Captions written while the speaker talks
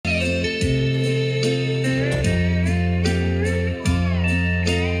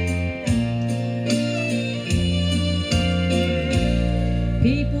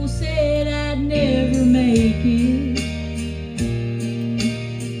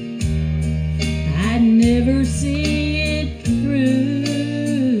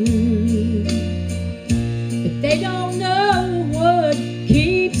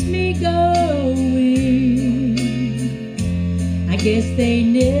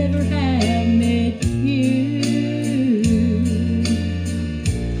ever have met you.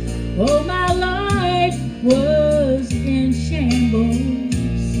 Oh, my life was in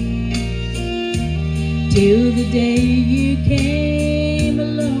shambles till the day you came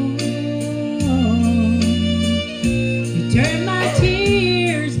along. You turned my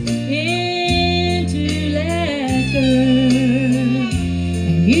tears into laughter,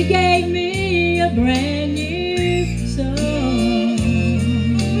 and you gave me a brand new song.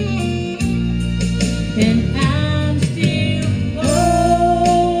 And I'm still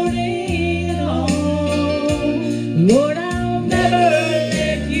holding on. Lord, I'll never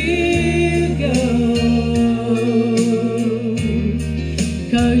let you go,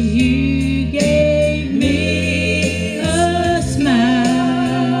 'cause you gave me a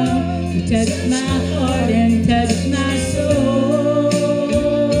smile. You touched my heart and touched my soul.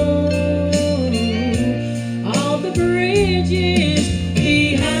 All the bridges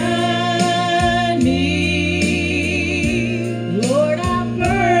behind me, Lord, I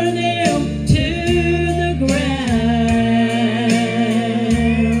burn them to the ground.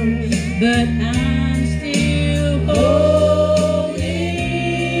 But I'm still holding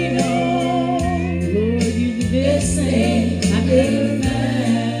on. Lord, you're the best thing I've ever found.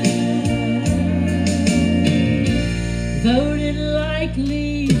 Voted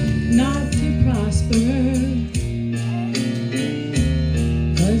likely not to prosper,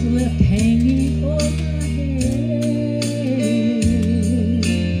 was left hanging over my head.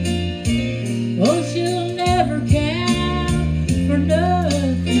 Oh, she'll never count for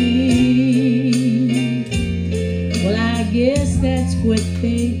nothing. Well, I guess that's what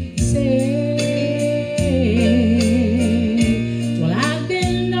they say. Well, I've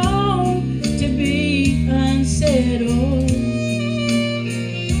been known to be unsettled.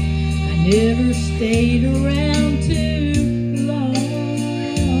 I never stayed around too long.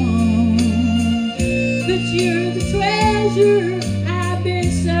 But you're the treasure I've been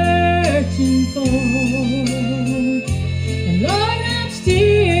searching for. And Lord, I'm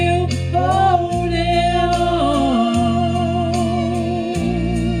still holding on.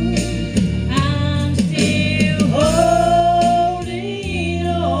 I'm still holding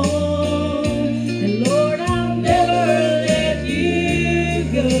on. And Lord, I'll never let you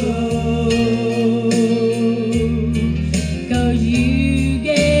go, 'cause you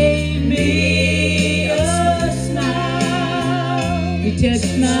gave me a smile. You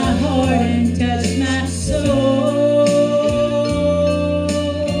touched my heart and touched my soul.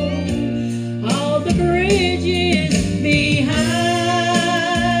 All the bridges behind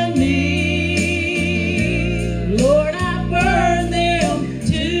me, Lord, I burn them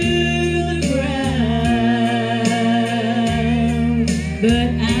to the ground. But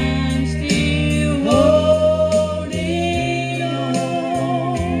I'm still holding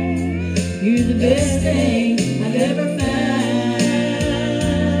on. You're the best thing I've ever found.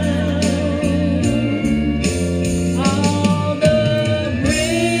 All the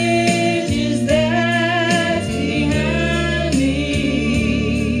bridges that's behind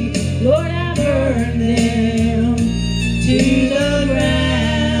me, Lord, I burn them to the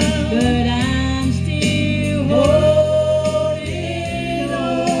ground. But I'm still holding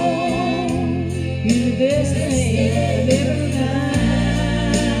on. You're the best thing I've ever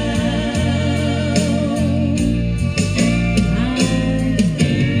found. I'm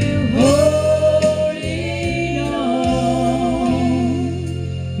still holding on.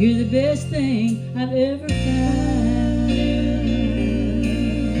 You're the best thing I've ever found.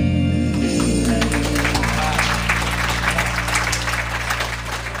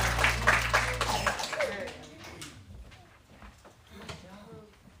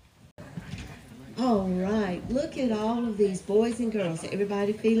 All right, look at all of these boys and girls.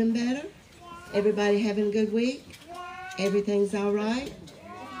 Everybody feeling better? Everybody having a good week? Everything's all right?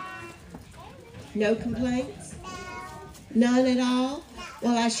 No complaints? None at all?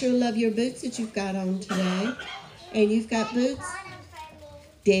 Well, I sure love your boots that you've got on today. And you've got boots?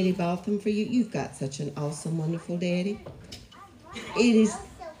 Daddy bought them for you. You've got such an awesome, wonderful daddy. It is,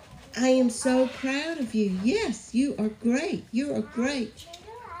 I am so proud of you. Yes, you are great. You are great.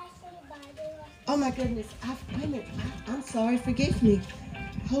 Oh my goodness, wait a minute. I'm sorry, forgive me.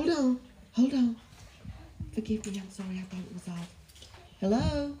 Hold on, hold on. Forgive me, I'm sorry, I thought it was off.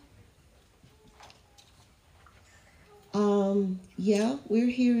 Hello? Yeah, we're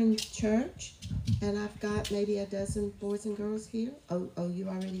here in church, and I've got maybe a dozen boys and girls here. Oh, you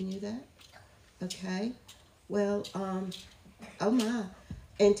already knew that? Okay. Well, oh my.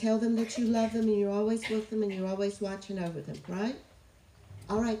 And tell them that you love them, and you're always with them, and you're always watching over them, right?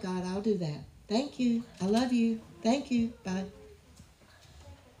 All right, God, I'll do that. Thank you. I love you. Thank you. Bye.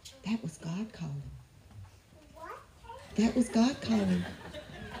 That was God calling. That was God calling.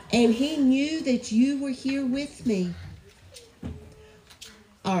 And he knew that you were here with me.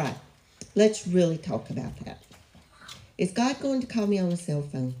 All right, let's really talk about that. Is God going to call me on a cell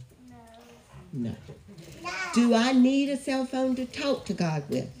phone? No. Do I need a cell phone to talk to God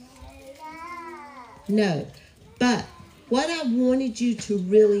with? No. But what I wanted you to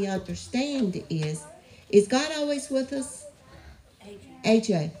really understand is God always with us?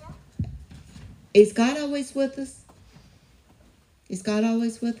 AJ, is God always with us? Is God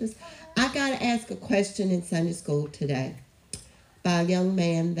always with us? I got to ask a question in Sunday school today by a young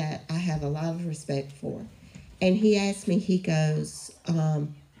man that I have a lot of respect for. And he asked me, he goes,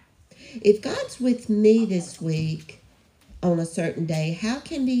 if God's with me this week on a certain day, how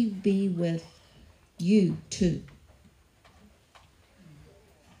can he be with you too?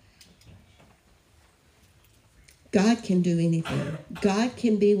 God can do anything. God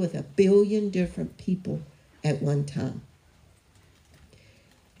can be with 1 billion different people at one time.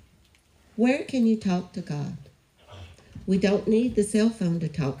 Where can you talk to God? We don't need the cell phone to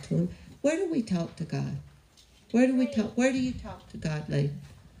talk to him. Where do we talk to God? Where do you talk to God, lady?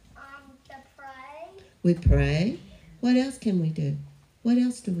 To pray. We pray. What else can we do? What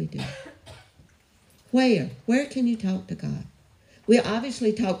else do we do? Where can you talk to God? We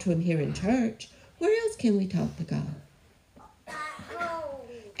obviously talk to him here in church. Where else can we talk to God? At home.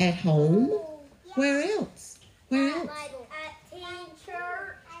 At home? Where else? Where else? At teen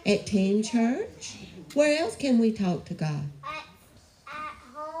church. At teen church? Where else can we talk to God? At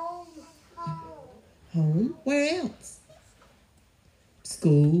home. Home? Where else?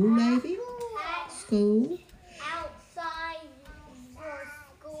 School, maybe? School? Outside for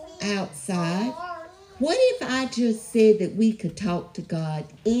school. Outside? What if I just said that we could talk to God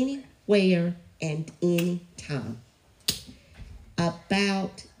anywhere and any time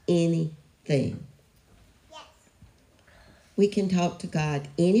about anything? Yes. We can talk to God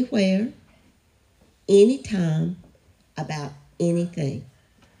anywhere, anytime, about anything.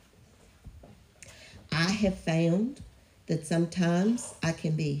 I have found that sometimes I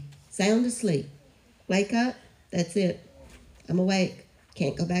can be sound asleep. Wake up, that's it. I'm awake.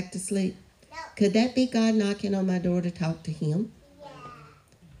 Can't go back to sleep. No. Could that be God knocking on my door to talk to him? Yeah.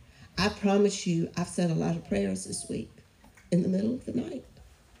 I promise you, I've said a lot of prayers this week in the middle of the night.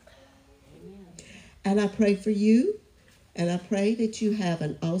 And I pray for you, and I pray that you have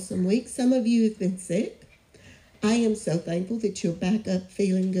an awesome week. Some of you have been sick. I am so thankful that you're back up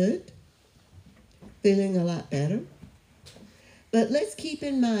feeling good, feeling a lot better. But let's keep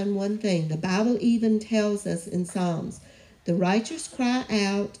in mind one thing. The Bible even tells us in Psalms, the righteous cry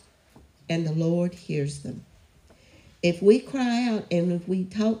out, and the Lord hears them. If we cry out and if we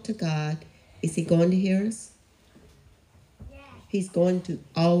talk to God, is he going to hear us? Yeah. He's going to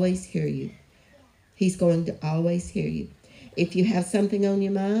always hear you. He's going to always hear you. If you have something on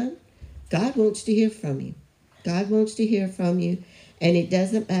your mind, God wants to hear from you. God wants to hear from you. And it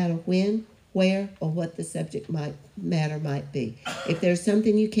doesn't matter when, where, or what the subject might be. If there's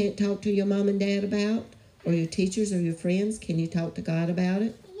something you can't talk to your mom and dad about, or your teachers or your friends, can you talk to God about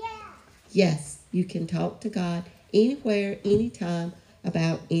it? Yeah. Yes, you can talk to God anywhere, anytime,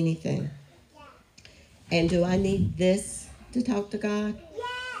 about anything. Yeah. And do I need this to talk to God? Yes.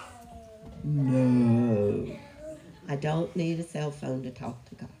 No. I don't need a cell phone to talk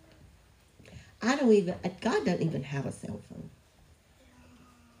to God. God doesn't even have a cell phone.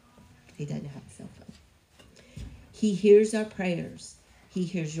 He doesn't have a cell phone. He hears our prayers. He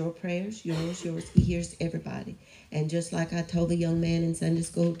hears your prayers, yours. He hears everybody. And just like I told the young man in Sunday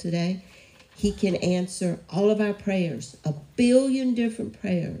school today, he can answer all of our prayers, 1 billion different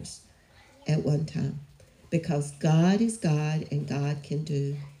prayers at one time. Because God is God and God can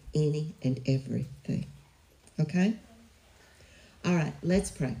do any and everything. Okay? All right, let's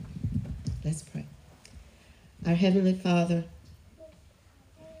pray. Let's pray. Our Heavenly Father,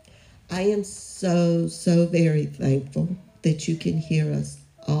 I am so very thankful that you can hear us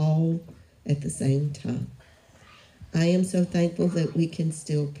all at the same time. I am so thankful that we can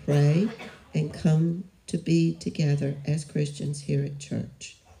still pray and come to be together as Christians here at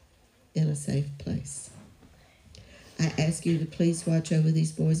church in a safe place. I ask you to please watch over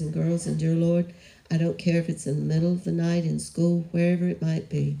these boys and girls, and dear Lord, I don't care if it's in the middle of the night, in school, wherever it might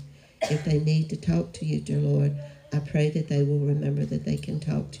be. If they need to talk to you, dear Lord, I pray that they will remember that they can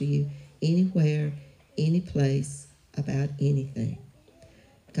talk to you anywhere, any place, about anything.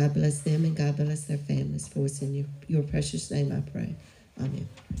 God bless them and God bless their families. For it's in your precious name I pray. Amen.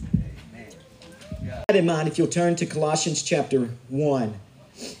 In mind, if you'll turn to Colossians chapter 1.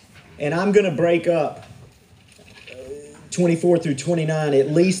 And I'm going to break up 24 through 29,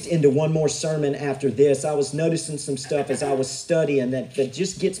 at least into one more sermon after this. I was noticing some stuff as I was studying that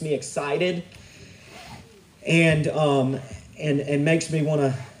just gets me excited and makes me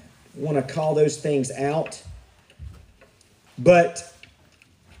want to call those things out. But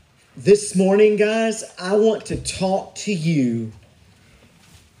this morning, guys, I want to talk to you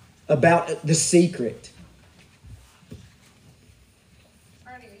about the secret.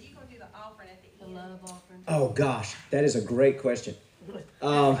 Ernie, are you going to do the offering at the end? The love offering. Oh, gosh, that is a great question. That's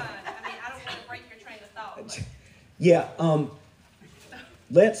fine. I mean, I don't want to break your train of thought. But... Yeah,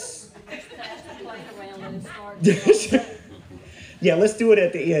 let's... Yeah, let's do it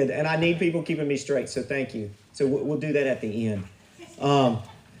at the end. And I need people keeping me straight, so thank you. So we'll do that at the end. All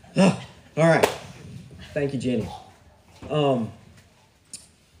right. Thank you, Jenny.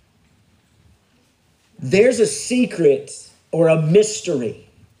 There's a secret or a mystery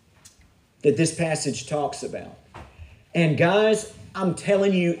that this passage talks about. And guys, I'm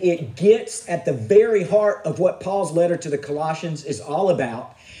telling you, it gets at the very heart of what Paul's letter to the Colossians is all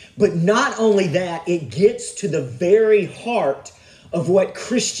about. But not only that, it gets to the very heart of what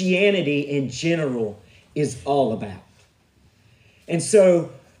Christianity in general is all about. And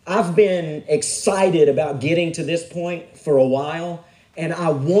so I've been excited about getting to this point for a while, and I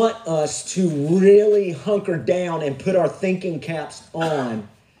want us to really hunker down and put our thinking caps on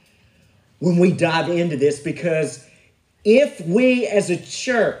when we dive into this, because if we as a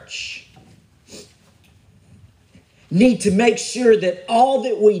church need to make sure that all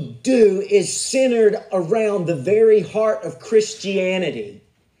that we do is centered around the very heart of Christianity,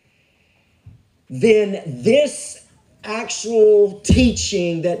 then this actual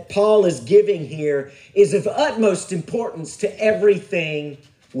teaching that Paul is giving here is of utmost importance to everything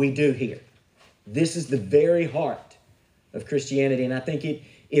we do here. This is the very heart of Christianity, and I think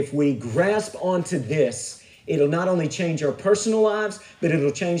if we grasp onto this, it'll not only change our personal lives, but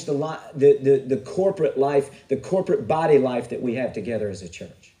it'll change the corporate life, the corporate body life that we have together as a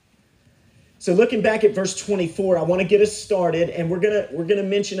church. So looking back at verse 24, I want to get us started, and we're gonna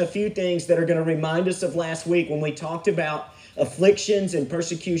mention a few things that are going to remind us of last week when we talked about afflictions and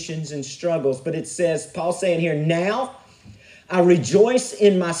persecutions and struggles. But it says, Paul's saying here, "Now I rejoice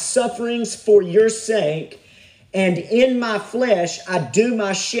in my sufferings for your sake, and in my flesh I do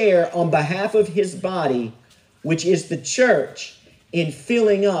my share on behalf of his body, which is the church, in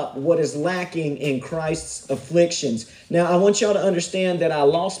filling up what is lacking in Christ's afflictions." Now, I want y'all to understand that I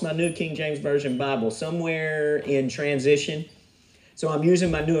lost my New King James Version Bible somewhere in transition. So I'm using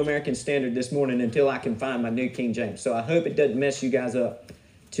my New American Standard this morning until I can find my New King James. So I hope it doesn't mess you guys up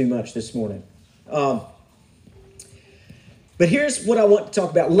too much this morning. But here's what I want to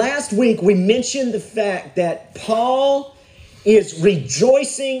talk about. Last week, we mentioned the fact that Paul is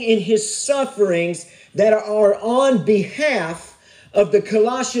rejoicing in his sufferings that are on behalf of the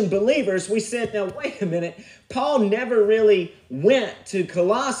Colossian believers. We said, now, wait a minute. Paul never really went to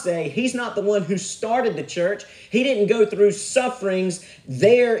Colossae. He's not the one who started the church. He didn't go through sufferings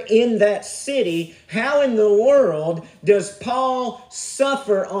there in that city. How in the world does Paul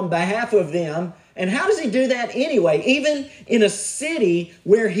suffer on behalf of them? And how does he do that anyway? Even in a city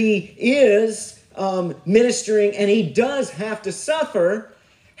where he is ministering and he does have to suffer,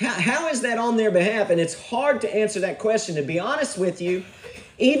 how is that on their behalf? And it's hard to answer that question. To be honest with you,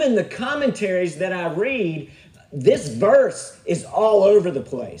 even the commentaries that I read, this verse is all over the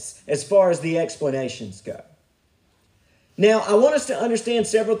place as far as the explanations go. Now, I want us to understand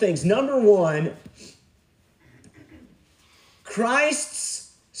several things. Number one,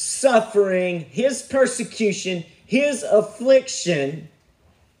 Christ's suffering, his persecution, his affliction,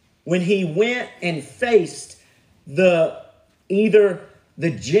 when he went and faced either the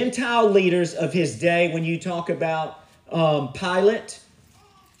Gentile leaders of his day, when you talk about Pilate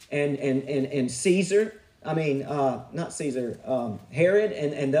and Caesar, not Caesar, Herod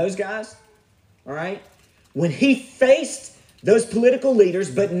and those guys, all right? When he faced those political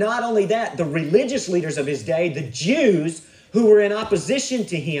leaders, but not only that, the religious leaders of his day, the Jews who were in opposition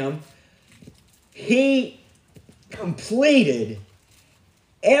to him, he completed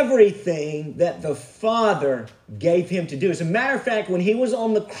everything that the Father gave him to do. As a matter of fact, when he was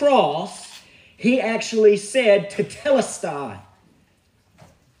on the cross, he actually said tetelestai.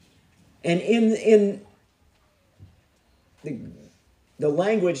 And in the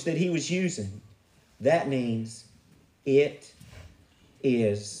language that he was using, that means it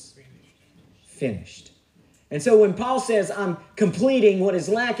is finished. And so when Paul says, I'm completing what is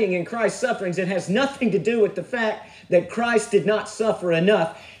lacking in Christ's sufferings, it has nothing to do with the fact that Christ did not suffer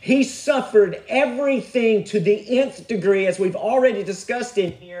enough. He suffered everything to the nth degree, as we've already discussed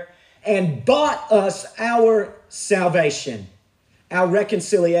in here. and bought us our salvation, our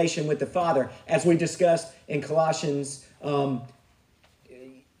reconciliation with the Father, as we discussed in Colossians, 20,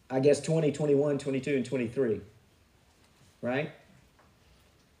 21, 22, and 23. Right?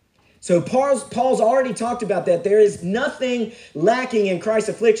 So Paul's already talked about that. There is nothing lacking in Christ's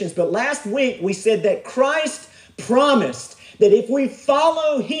afflictions. But last week we said that Christ promised that if we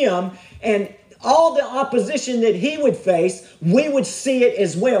follow him and all the opposition that he would face, we would see it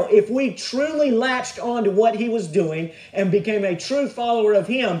as well. If we truly latched on to what he was doing and became a true follower of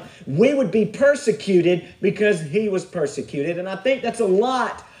him, we would be persecuted because he was persecuted. And I think that's a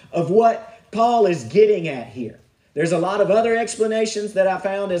lot of what Paul is getting at here. There's a lot of other explanations that I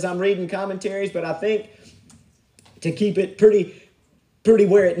found as I'm reading commentaries, but I think to keep it pretty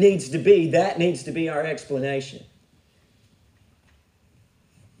where it needs to be, that needs to be our explanation.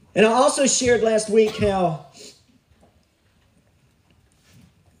 And I also shared last week how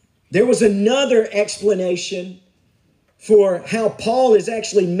there was another explanation for how Paul is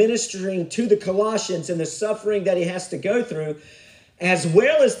actually ministering to the Colossians and the suffering that he has to go through, as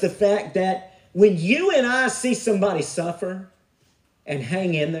well as the fact that when you and I see somebody suffer and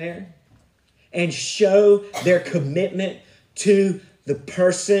hang in there and show their commitment to the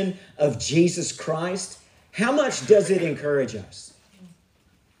person of Jesus Christ, how much does it encourage us?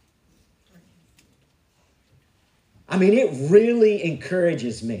 I mean, it really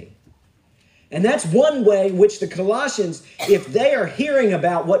encourages me. And that's one way in which the Colossians, if they are hearing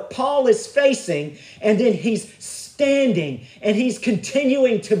about what Paul is facing, and then he's standing and he's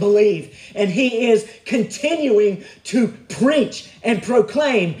continuing to believe and he is continuing to preach and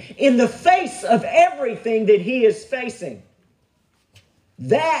proclaim in the face of everything that he is facing,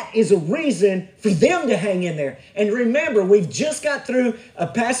 that is a reason for them to hang in there. And remember, we've just got through a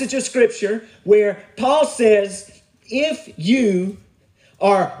passage of Scripture where Paul says, if you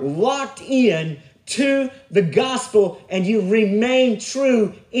are locked in to the gospel and you remain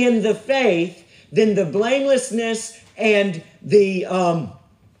true in the faith, then the blamelessness and the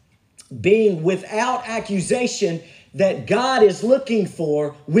being without accusation that God is looking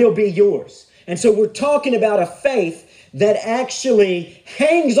for will be yours. And so we're talking about a faith that actually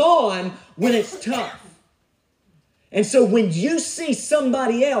hangs on when it's tough. And so when you see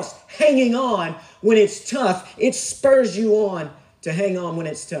somebody else hanging on when it's tough, it spurs you on to hang on when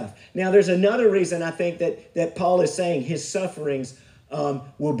it's tough. Now, there's another reason I think that Paul is saying his sufferings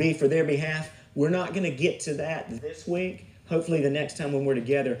will be for their behalf. We're not going to get to that this week. Hopefully the next time when we're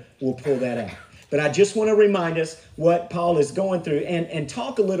together, we'll pull that out. But I just want to remind us what Paul is going through and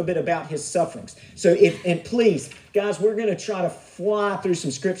talk a little bit about his sufferings. So and please, guys, we're going to try to fly through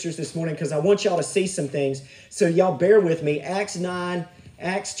some scriptures this morning because I want y'all to see some things. So y'all bear with me. Acts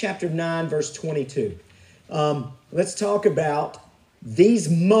chapter 9, verse 22. Let's talk about these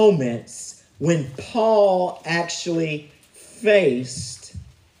moments when Paul actually faced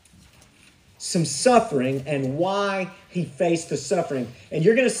some suffering and why he faced the suffering. And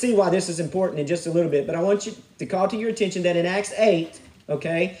you're going to see why this is important in just a little bit. But I want you to call to your attention that in Acts 8,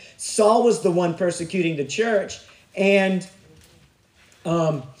 okay, Saul was the one persecuting the church. And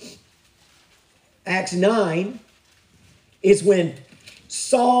Acts 9 is when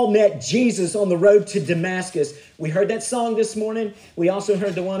Saul met Jesus on the road to Damascus. We heard that song this morning. We also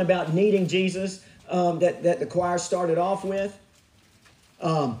heard the one about needing Jesus that the choir started off with.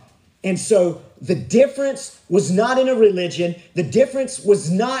 And so the difference was not in a religion. The difference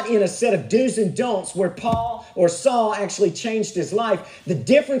was not in a set of do's and don'ts where Paul or Saul actually changed his life. The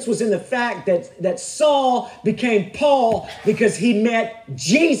difference was in the fact that Saul became Paul because he met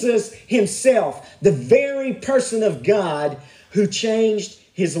Jesus himself, the very person of God who changed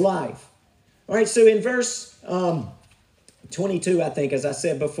his life. All right, so in verse 22, I think, as I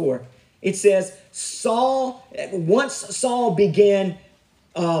said before, it says, once Saul began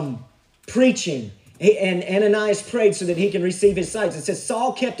preaching, and Ananias prayed so that he can receive his sight. It says,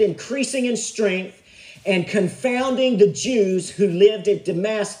 Saul kept increasing in strength and confounding the Jews who lived at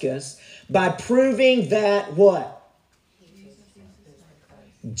Damascus by proving that what?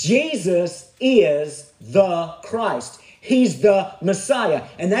 Jesus is the Christ. He's the Messiah.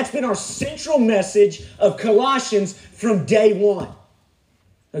 And that's been our central message of Colossians from day one.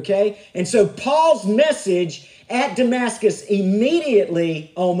 Okay? And so Paul's message at Damascus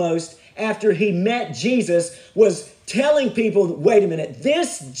immediately almost after he met Jesus was telling people, wait a minute,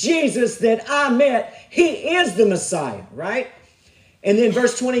 this Jesus that I met, he is the Messiah, right? And then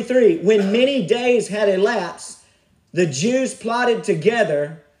verse 23, when many days had elapsed, the Jews plotted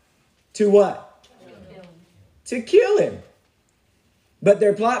together to what? To kill him. But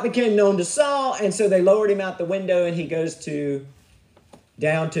their plot became known to Saul, and so they lowered him out the window, and he goes to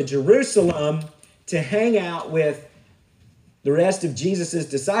down to Jerusalem to hang out with the rest of Jesus'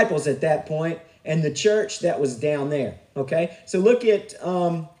 disciples at that point and the church that was down there. Okay? So look at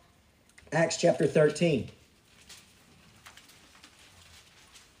Acts chapter 13.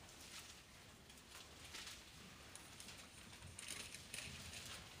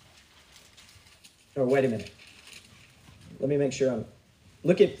 Or wait a minute. Let me make sure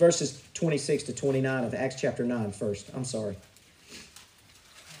look at verses 26 to 29 of Acts chapter 9 first. I'm sorry.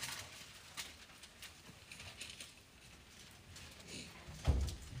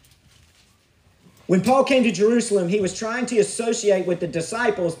 When Paul came to Jerusalem, he was trying to associate with the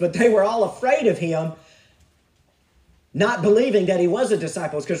disciples, but they were all afraid of him, not believing that he was a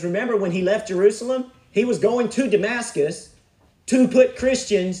disciple. Because remember, when he left Jerusalem, he was going to Damascus to put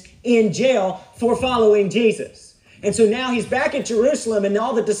Christians in jail for following Jesus. And so now he's back at Jerusalem and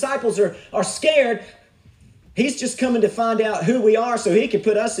all the disciples are scared. He's just coming to find out who we are so he can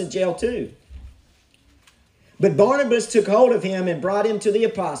put us in jail too. But Barnabas took hold of him and brought him to the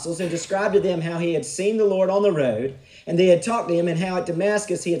apostles and described to them how he had seen the Lord on the road, and they had talked to him, and how at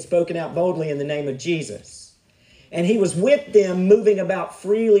Damascus he had spoken out boldly in the name of Jesus. And he was with them, moving about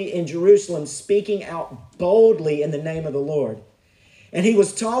freely in Jerusalem, speaking out boldly in the name of the Lord. And he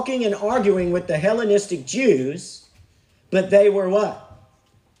was talking and arguing with the Hellenistic Jews, but they were what?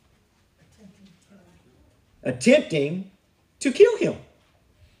 Attempting to kill him.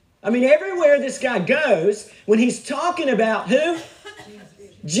 I mean, everywhere this guy goes, when he's talking about who?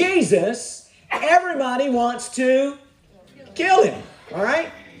 Jesus, everybody wants to kill him. All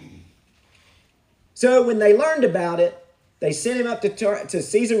right? So when they learned about it, they sent him up to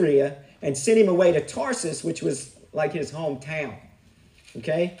Caesarea and sent him away to Tarsus, which was like his hometown.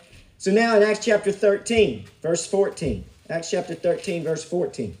 Okay? So now in Acts chapter 13, verse 14. Acts chapter 13, verse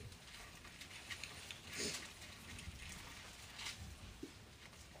 14.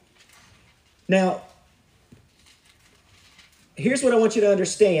 Now, here's what I want you to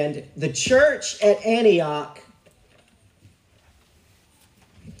understand. The church at Antioch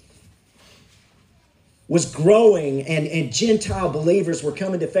was growing, and Gentile believers were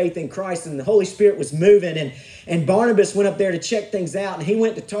coming to faith in Christ, and the Holy Spirit was moving, and Barnabas went up there to check things out, and he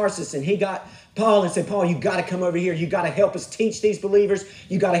went to Tarsus, and he got Paul and said, Paul, you got to come over here. You got to help us teach these believers.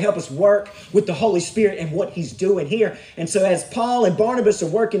 You got to help us work with the Holy Spirit and what he's doing here. And so as Paul and Barnabas are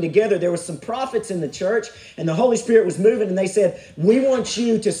working together, there were some prophets in the church, and the Holy Spirit was moving, and they said, we want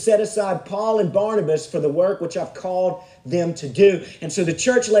you to set aside Paul and Barnabas for the work which I've called them to do. And so the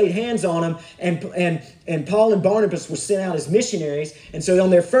church laid hands on them, and Paul and Barnabas were sent out as missionaries. And so on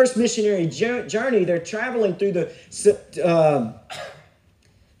their first missionary journey, they're traveling through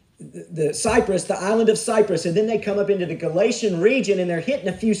Cyprus, the island of Cyprus, and then they come up into the Galatian region, and they're hitting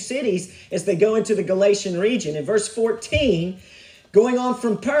a few cities as they go into the Galatian region. In verse 14, going on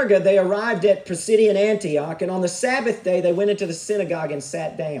from Perga, they arrived at Pisidian Antioch, and on the Sabbath day they went into the synagogue and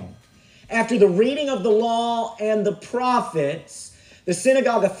sat down. After the reading of the law and the prophets, the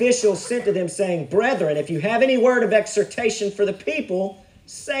synagogue officials sent to them, saying, Brethren, if you have any word of exhortation for the people,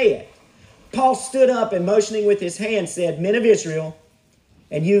 say it. Paul stood up and motioning with his hand said, Men of Israel,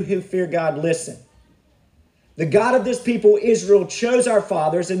 and you who fear God, listen. The God of this people, Israel, chose our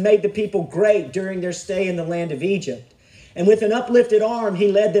fathers and made the people great during their stay in the land of Egypt. And with an uplifted arm,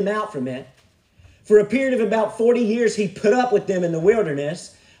 he led them out from it. For a period of about 40 years, he put up with them in the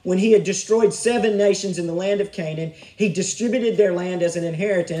wilderness. When he had destroyed 7 nations in the land of Canaan, he distributed their land as an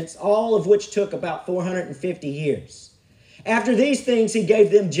inheritance, all of which took about 450 years. After these things, he gave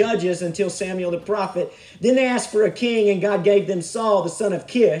them judges until Samuel the prophet. Then they asked for a king, and God gave them Saul, the son of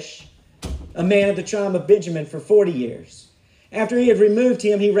Kish, a man of the tribe of Benjamin, for 40 years. After he had removed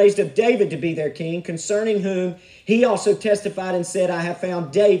him, he raised up David to be their king, concerning whom he also testified and said, I have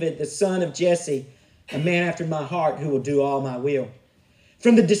found David, the son of Jesse, a man after my heart, who will do all my will.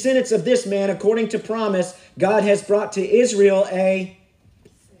 From the descendants of this man, according to promise, God has brought to Israel a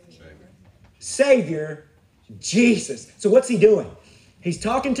Savior, Jesus. So what's he doing? He's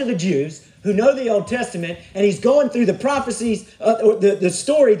talking to the Jews who know the Old Testament, and he's going through the prophecies, the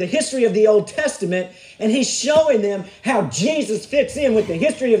story, the history of the Old Testament, and he's showing them how Jesus fits in with the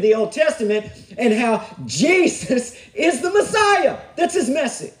history of the Old Testament and how Jesus is the Messiah. That's his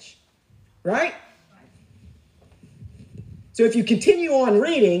message, right? So if you continue on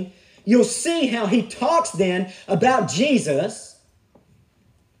reading, you'll see how he talks then about Jesus.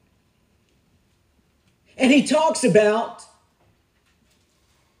 And he talks about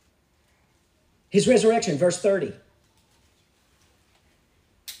his resurrection, verse 30.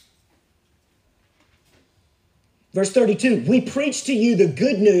 Verse 32, we preach to you the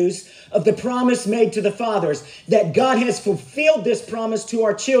good news of the promise made to the fathers, that God has fulfilled this promise to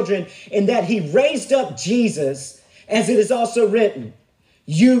our children, and that he raised up Jesus, as it is also written,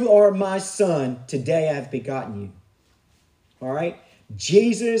 you are my son, today I have begotten you. All right?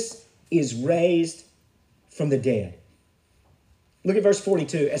 Jesus is raised from the dead. Look at verse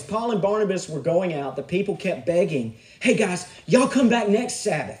 42. As Paul and Barnabas were going out, the people kept begging, hey guys, y'all come back next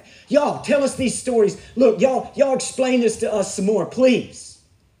Sabbath. Y'all tell us these stories. Look, y'all explain this to us some more, please.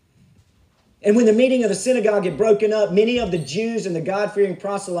 And when the meeting of the synagogue had broken up, many of the Jews and the God-fearing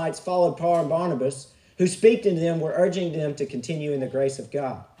proselytes followed Paul and Barnabas, who speaking to them were urging them to continue in the grace of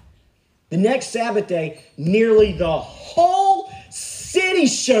God. The next Sabbath day, nearly the whole city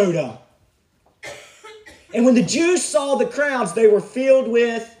showed up. And when the Jews saw the crowds, they were filled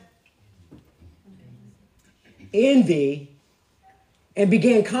with envy and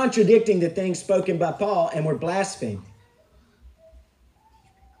began contradicting the things spoken by Paul and were blaspheming.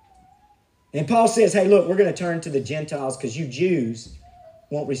 And Paul says, hey, look, we're going to turn to the Gentiles because you Jews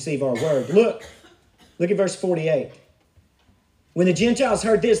won't receive our word. Look at verse 48. When the Gentiles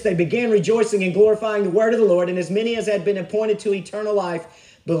heard this, they began rejoicing and glorifying the word of the Lord, and as many as had been appointed to eternal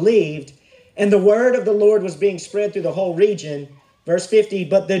life believed. And the word of the Lord was being spread through the whole region. Verse 50,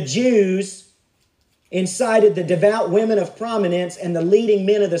 but the Jews incited the devout women of prominence and the leading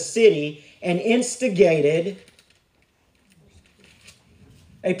men of the city and instigated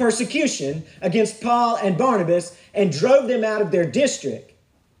a persecution against Paul and Barnabas and drove them out of their district.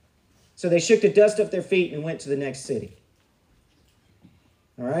 So they shook the dust off their feet and went to the next city.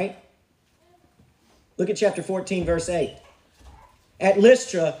 All right? Look at chapter 14, verse 8. At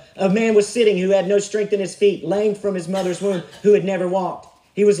Lystra, a man was sitting who had no strength in his feet, lame from his mother's womb, who had never walked.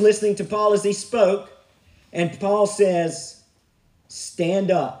 He was listening to Paul as he spoke, and Paul says, stand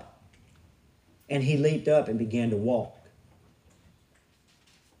up. And he leaped up and began to walk.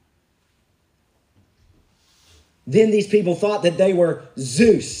 Then these people thought that they were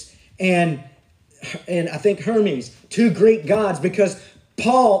Zeus and I think Hermes, two Greek gods, because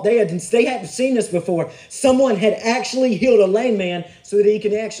Paul, they hadn't seen this before. Someone had actually healed a lame man so that he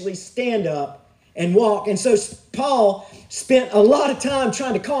could actually stand up and walk. And so Paul spent a lot of time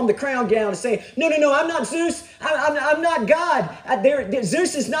trying to calm the crowd down and say, no, I'm not Zeus. I'm not God.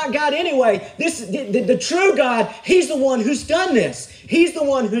 Zeus is not God anyway. The true God, he's the one who's done this. He's the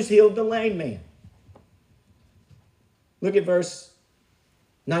one who's healed the lame man. Look at verse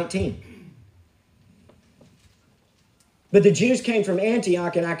 19. But the Jews came from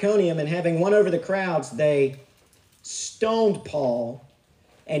Antioch and Iconium, and having won over the crowds, they stoned Paul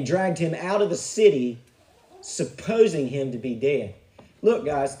and dragged him out of the city, supposing him to be dead. Look,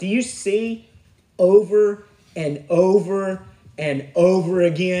 guys, do you see over and over and over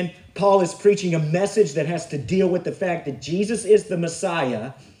again, Paul is preaching a message that has to deal with the fact that Jesus is the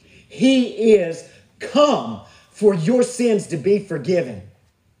Messiah. He is come for your sins to be forgiven.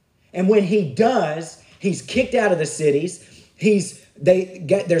 And when he does, he's kicked out of the cities.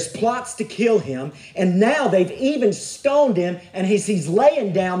 There's plots to kill him. And now they've even stoned him. And he's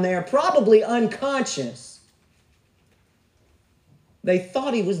laying down there, probably unconscious. They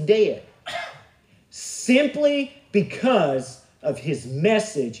thought he was dead. Simply because of his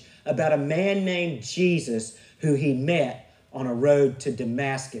message about a man named Jesus who he met on a road to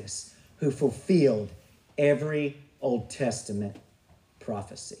Damascus, who fulfilled every Old Testament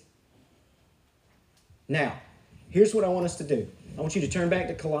prophecy. Now, here's what I want us to do. I want you to turn back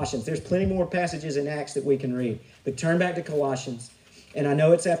to Colossians. There's plenty more passages in Acts that we can read. But turn back to Colossians. And I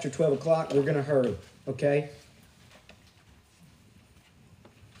know it's after 12 o'clock. We're going to hurry, okay?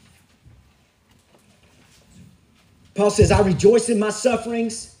 Paul says, I rejoice in my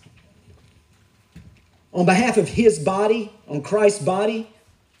sufferings on behalf of his body, on Christ's body.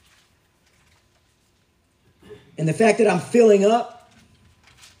 And the fact that I'm filling up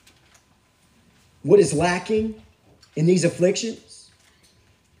what is lacking in these afflictions.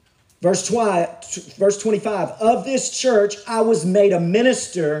 Verse 25, of this church I was made a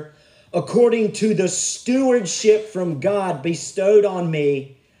minister according to the stewardship from God bestowed on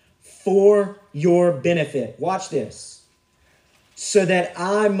me for your benefit. Watch this. So that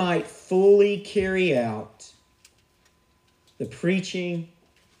I might fully carry out the preaching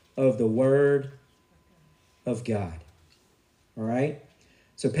of the word of God. All right?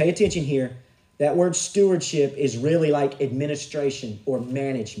 So pay attention here. That word stewardship is really like administration or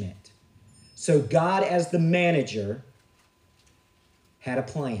management. So God, as the manager, had a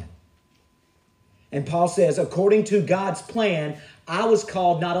plan. And Paul says, according to God's plan, I was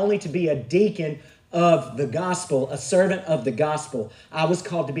called not only to be a deacon of the gospel, a servant of the gospel. I was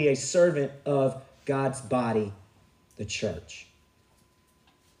called to be a servant of God's body, the church.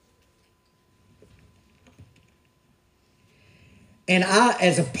 And I,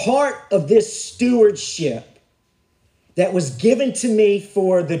 as a part of this stewardship that was given to me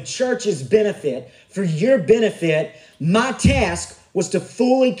for the church's benefit, for your benefit, my task was to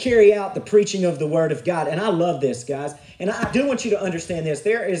fully carry out the preaching of the Word of God. And I love this, guys. And I do want you to understand this.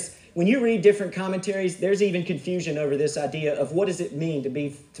 There is, when you read different commentaries, there's even confusion over this idea of what does it mean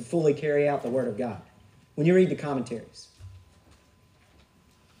to fully carry out the Word of God when you read the commentaries.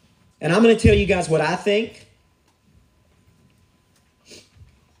 And I'm going to tell you guys what I think.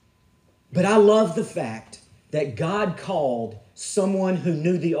 But I love the fact that God called someone who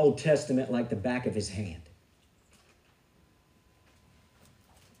knew the Old Testament like the back of his hand.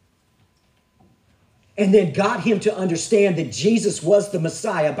 And then got him to understand that Jesus was the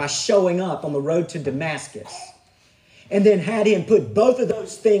Messiah by showing up on the road to Damascus. And then had him put both of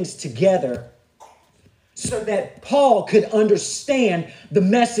those things together so that Paul could understand the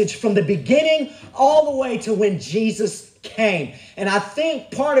message from the beginning all the way to when Jesus came. And I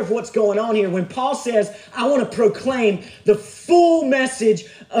think part of what's going on here, when Paul says, I want to proclaim the full message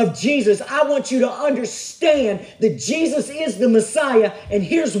of Jesus, I want you to understand that Jesus is the Messiah, and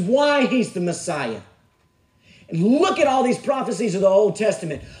here's why he's the Messiah. And look at all these prophecies of the Old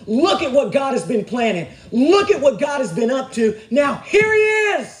Testament. Look at what God has been planning. Look at what God has been up to. Now, here he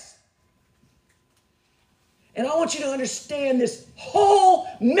is. And I want you to understand this whole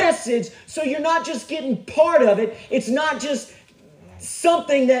message so you're not just getting part of it. It's not just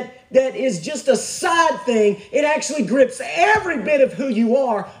something that is just a side thing. It actually grips every bit of who you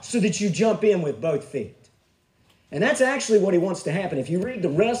are so that you jump in with both feet. And that's actually what he wants to happen. If you read the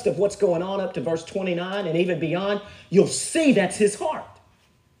rest of what's going on up to verse 29 and even beyond, you'll see that's his heart.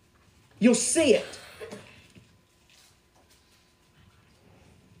 You'll see it.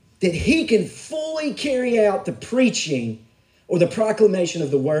 That he can fully carry out the preaching or the proclamation of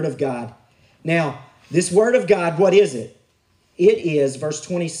the Word of God. Now, this Word of God, what is it? It is, verse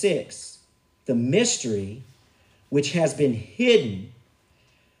 26, the mystery which has been hidden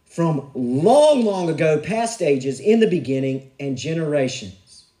from long, long ago, past ages, in the beginning, and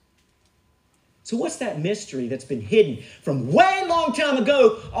generations. So what's that mystery that's been hidden from way long time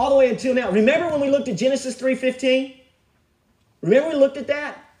ago all the way until now? Remember when we looked at Genesis 3:15? Remember we looked at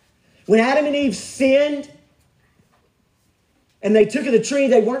that? When Adam and Eve sinned and they took of the tree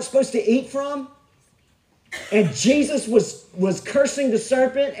they weren't supposed to eat from, and Jesus was cursing the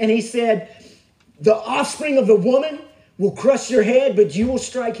serpent, and he said, the offspring of the woman will crush your head, but you will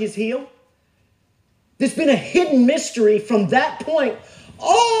strike his heel. There's been a hidden mystery from that point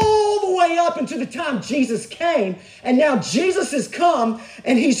all the way up until the time Jesus came. And now Jesus has come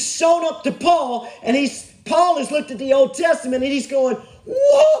and he's shown up to Paul, and Paul has looked at the Old Testament and he's going,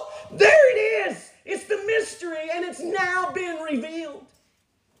 whoa, there it is. It's the mystery, and it's now being revealed.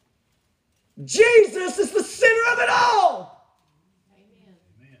 Jesus is the center of it all.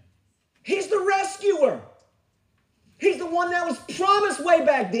 Amen. He's the rescuer. He's the one that was promised way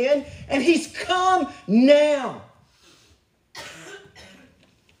back then, and he's come now.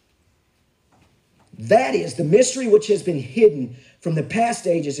 That is the mystery which has been hidden from the past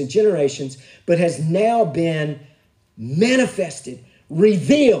ages and generations, but has now been manifested,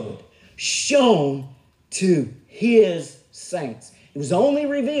 revealed, shown to his saints. It was only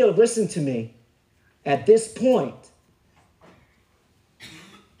revealed, listen to me, at this point.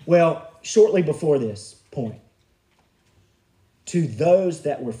 Well, shortly before this point. To those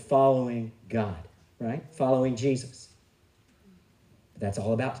that were following God, right? Following Jesus. But that's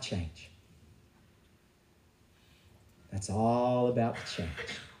all about to change. That's all about to change,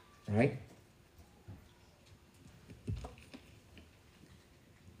 right?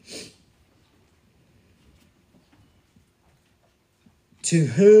 To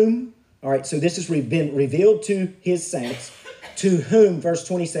whom, all right, so this has been revealed to his saints, to whom, verse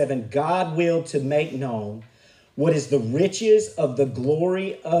 27, God willed to make known what is the riches of the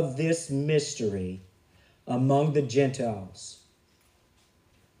glory of this mystery among the Gentiles,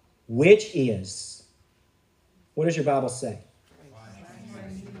 which is, what does your Bible say?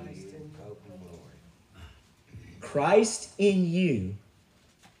 Christ in you,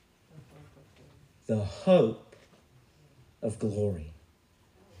 the hope of glory.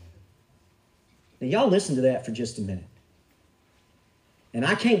 Now, y'all listen to that for just a minute. And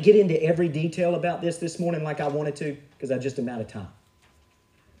I can't get into every detail about this morning like I wanted to, because I just am out of time.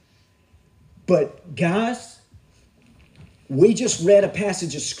 But guys, we just read a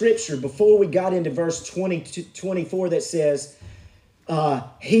passage of scripture before we got into verse 24 that says,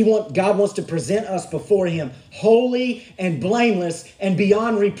 God wants to present us before him holy and blameless and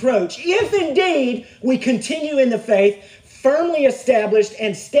beyond reproach, if indeed we continue in the faith, firmly established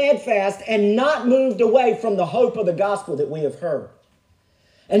and steadfast and not moved away from the hope of the gospel that we have heard.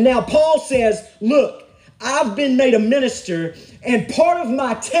 And now Paul says, look, I've been made a minister, and part of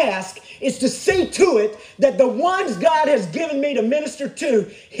my task is to see to it that the ones God has given me to minister to,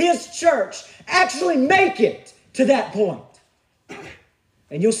 his church, actually make it to that point.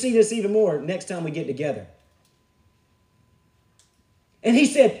 And you'll see this even more next time we get together. And he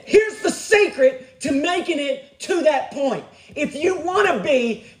said, here's the secret to making it to that point. If you want to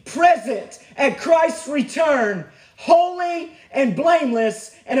be present at Christ's return, holy and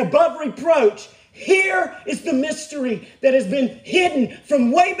blameless and above reproach, here is the mystery that has been hidden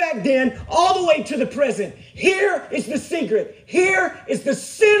from way back then all the way to the present. Here is the secret. Here is the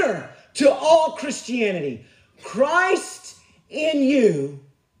center to all Christianity. Christ in you,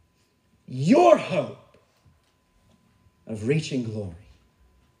 your hope of reaching glory.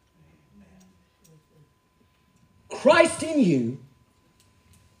 Christ in you,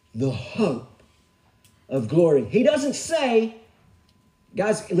 the hope of glory. He doesn't say,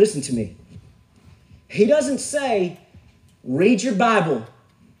 guys, listen to me. He doesn't say, read your Bible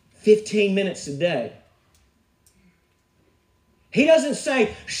 15 minutes a day. He doesn't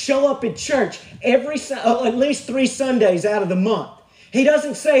say, show up at church at least 3 Sundays out of the month. He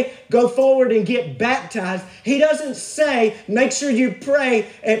doesn't say, go forward and get baptized. He doesn't say, make sure you pray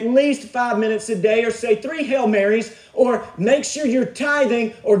at least 5 minutes a day, or say 3 Hail Marys, or make sure you're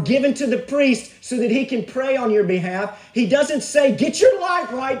tithing or giving to the priest so that he can pray on your behalf. He doesn't say, get your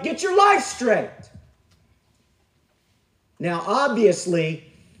life right, get your life straight. Now,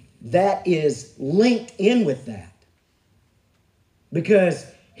 obviously, that is linked in with that, because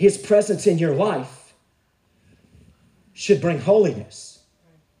his presence in your life should bring holiness.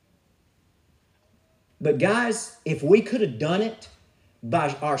 But guys, if we could have done it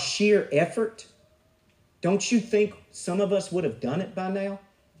by our sheer effort, don't you think some of us would have done it by now?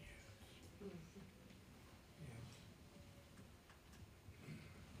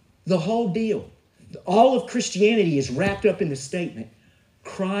 The whole deal, all of Christianity is wrapped up in the statement,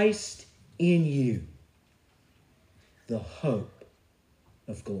 Christ in you, the hope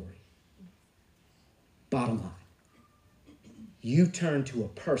of glory. Bottom line, you turn to a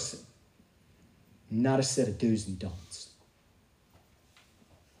person, not a set of do's and don'ts.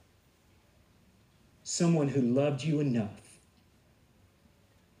 Someone who loved you enough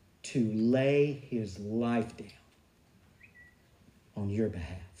to lay his life down on your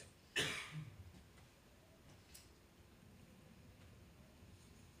behalf.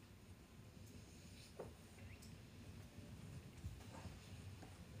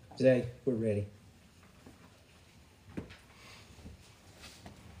 Today, we're ready.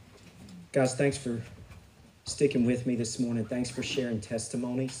 Guys, thanks for sticking with me this morning. Thanks for sharing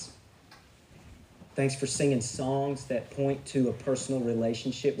testimonies. Thanks for singing songs that point to a personal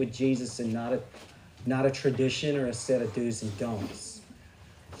relationship with Jesus and not a tradition or a set of do's and don'ts.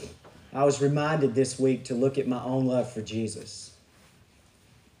 I was reminded this week to look at my own love for Jesus.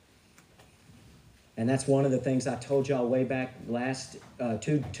 And that's one of the things I told y'all way back last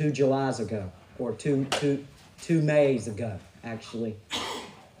two Julys ago, or two Mays ago, actually.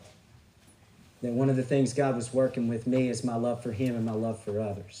 That one of the things God was working with me is my love for him and my love for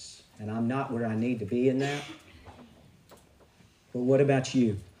others. And I'm not where I need to be in that. But what about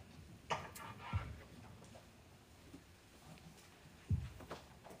you?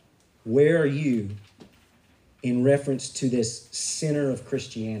 Where are you in reference to this center of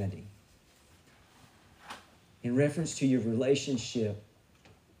Christianity? In reference to your relationship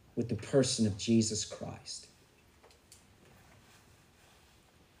with the person of Jesus Christ.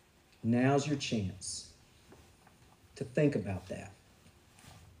 Now's your chance to think about that.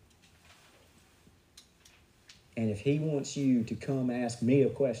 And if he wants you to come ask me a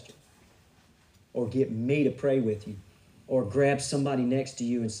question, or get me to pray with you, or grab somebody next to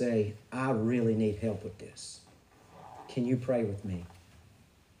you and say, I really need help with this. Can you pray with me?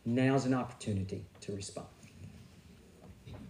 Now's an opportunity to respond.